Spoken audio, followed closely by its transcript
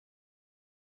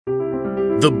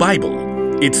The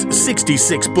Bible. It's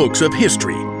 66 books of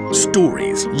history,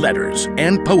 stories, letters,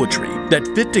 and poetry that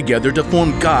fit together to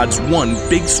form God's one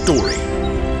big story.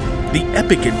 The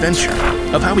epic adventure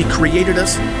of how He created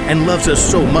us and loves us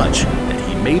so much that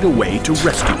He made a way to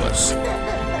rescue us.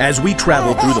 As we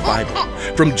travel through the Bible,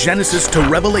 from Genesis to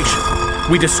Revelation,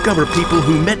 we discover people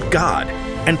who met God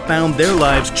and found their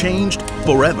lives changed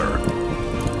forever.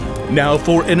 Now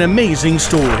for an amazing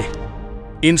story,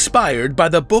 inspired by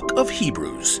the book of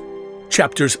Hebrews,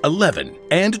 chapters 11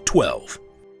 and 12.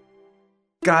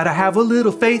 Gotta have a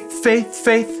little faith. Keep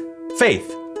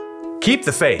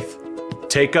the faith.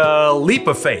 Take a leap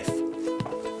of faith.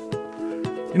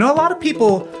 You know, a lot of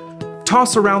people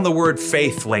toss around the word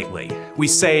faith lately. We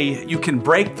say you can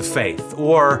break the faith,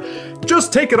 or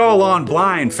just take it all on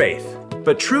blind faith.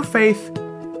 But true faith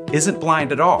isn't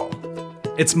blind at all.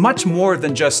 It's much more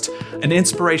than just an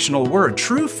inspirational word.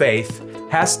 True faith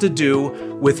has to do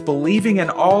with believing in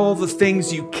all the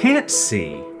things you can't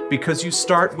see, because you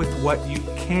start with what you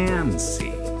can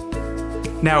see.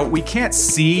 Now, we can't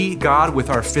see God with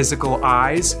our physical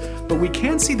eyes, but we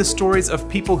can see the stories of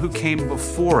people who came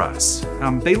before us.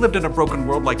 They lived in a broken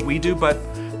world like we do, but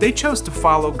they chose to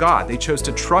follow God. They chose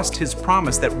to trust His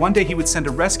promise that one day He would send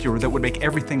a rescuer that would make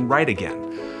everything right again.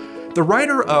 The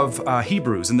writer of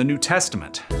Hebrews in the New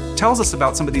Testament tells us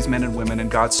about some of these men and women in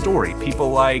God's story. People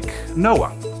like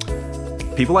Noah,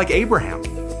 people like Abraham.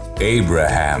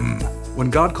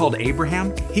 When God called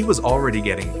Abraham, he was already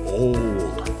getting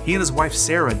old. He and his wife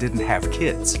Sarah didn't have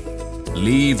kids.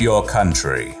 Leave your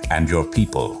country and your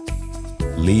people.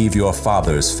 Leave your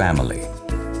father's family.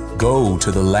 Go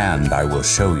to the land I will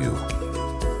show you.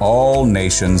 All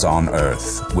nations on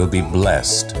earth will be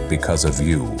blessed because of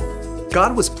you.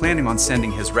 God was planning on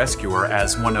sending His rescuer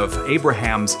as one of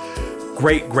Abraham's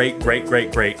great,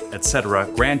 etc.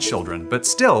 grandchildren. But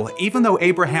still, even though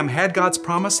Abraham had God's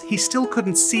promise, he still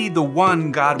couldn't see the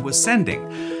one God was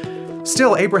sending.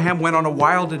 Still, Abraham went on a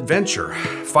wild adventure,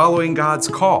 following God's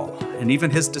call. And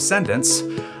even his descendants,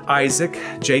 Isaac,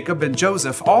 Jacob, and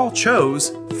Joseph, all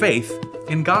chose faith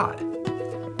in God.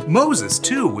 Moses,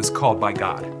 too, was called by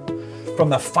God from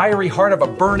the fiery heart of a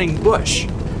burning bush.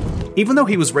 Even though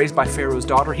he was raised by Pharaoh's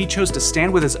daughter, he chose to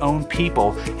stand with his own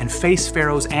people and face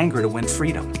Pharaoh's anger to win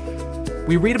freedom.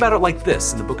 We read about it like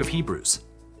this in the book of Hebrews.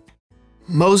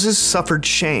 Moses suffered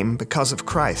shame because of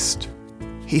Christ.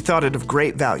 He thought it of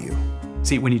great value.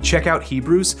 See, when you check out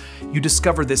Hebrews, you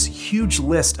discover this huge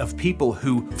list of people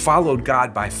who followed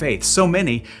God by faith, so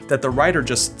many that the writer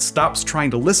just stops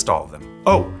trying to list all of them.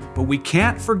 Oh, but we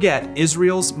can't forget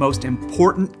Israel's most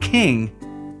important king,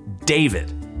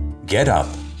 David. Get up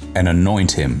and anoint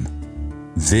him.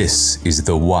 This is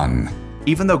the one.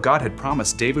 Even though God had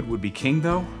promised David would be king,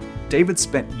 though, David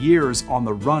spent years on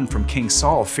the run from King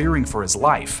Saul, fearing for his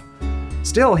life.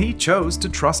 Still, he chose to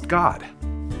trust God.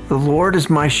 The Lord is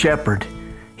my shepherd.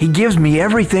 He gives me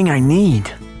everything I need.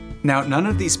 Now, none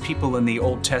of these people in the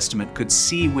Old Testament could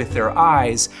see with their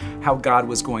eyes how God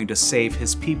was going to save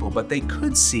His people, but they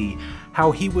could see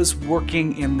how He was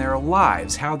working in their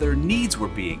lives, how their needs were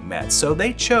being met. So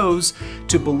they chose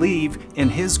to believe in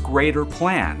His greater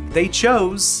plan. They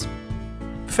chose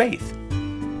faith.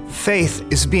 Faith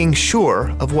is being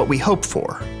sure of what we hope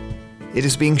for. It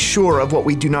is being sure of what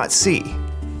we do not see.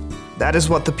 That is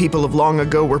what the people of long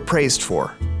ago were praised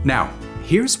for. Now,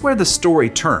 here's where the story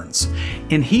turns.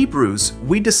 In Hebrews,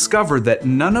 we discover that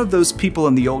none of those people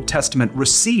in the Old Testament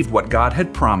received what God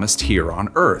had promised here on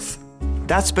earth.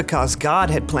 That's because God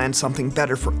had planned something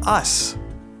better for us,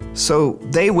 so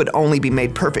they would only be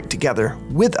made perfect together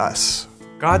with us.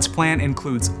 God's plan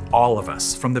includes all of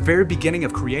us from the very beginning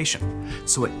of creation.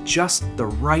 So at just the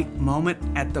right moment,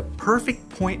 at the perfect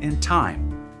point in time,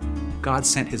 God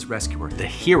sent His rescuer, the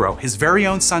hero, His very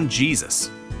own Son, Jesus.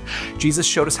 Jesus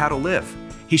showed us how to live.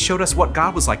 He showed us what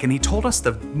God was like, and He told us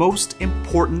the most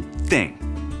important thing.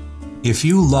 If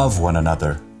you love one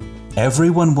another,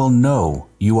 everyone will know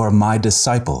you are my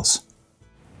disciples.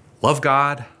 Love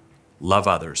God, love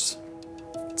others.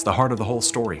 It's the heart of the whole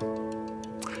story.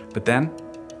 But then,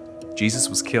 Jesus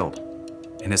was killed,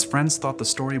 and His friends thought the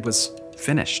story was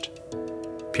finished.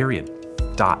 Period.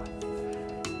 Dot.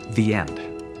 The end.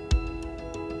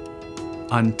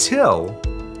 Until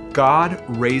God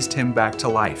raised Him back to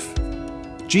life.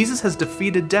 Jesus has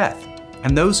defeated death,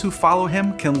 and those who follow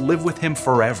Him can live with Him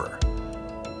forever.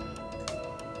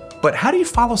 But how do you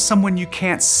follow someone you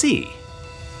can't see?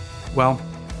 Well,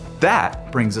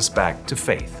 that brings us back to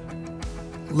faith.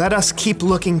 Let us keep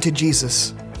looking to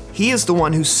Jesus. He is the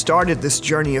one who started this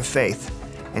journey of faith,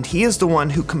 and He is the one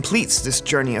who completes this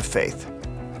journey of faith.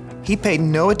 He paid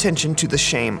no attention to the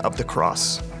shame of the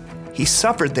cross. He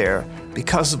suffered there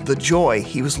because of the joy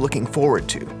he was looking forward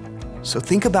to. So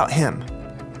think about him.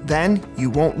 Then you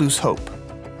won't lose hope.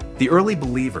 The early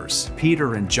believers,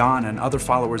 Peter and John and other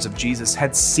followers of Jesus,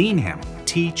 had seen him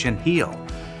teach and heal.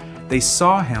 They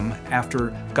saw him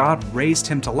after God raised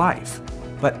him to life.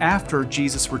 But after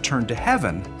Jesus returned to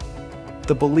heaven,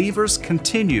 the believers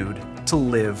continued to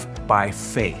live by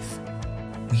faith.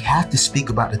 We have to speak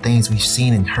about the things we've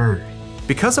seen and heard.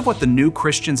 Because of what the new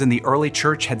Christians in the early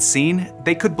church had seen,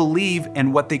 they could believe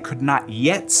in what they could not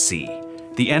yet see,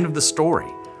 the end of the story,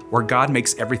 where God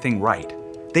makes everything right.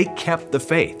 They kept the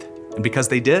faith, and because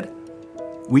they did,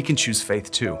 we can choose faith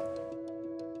too.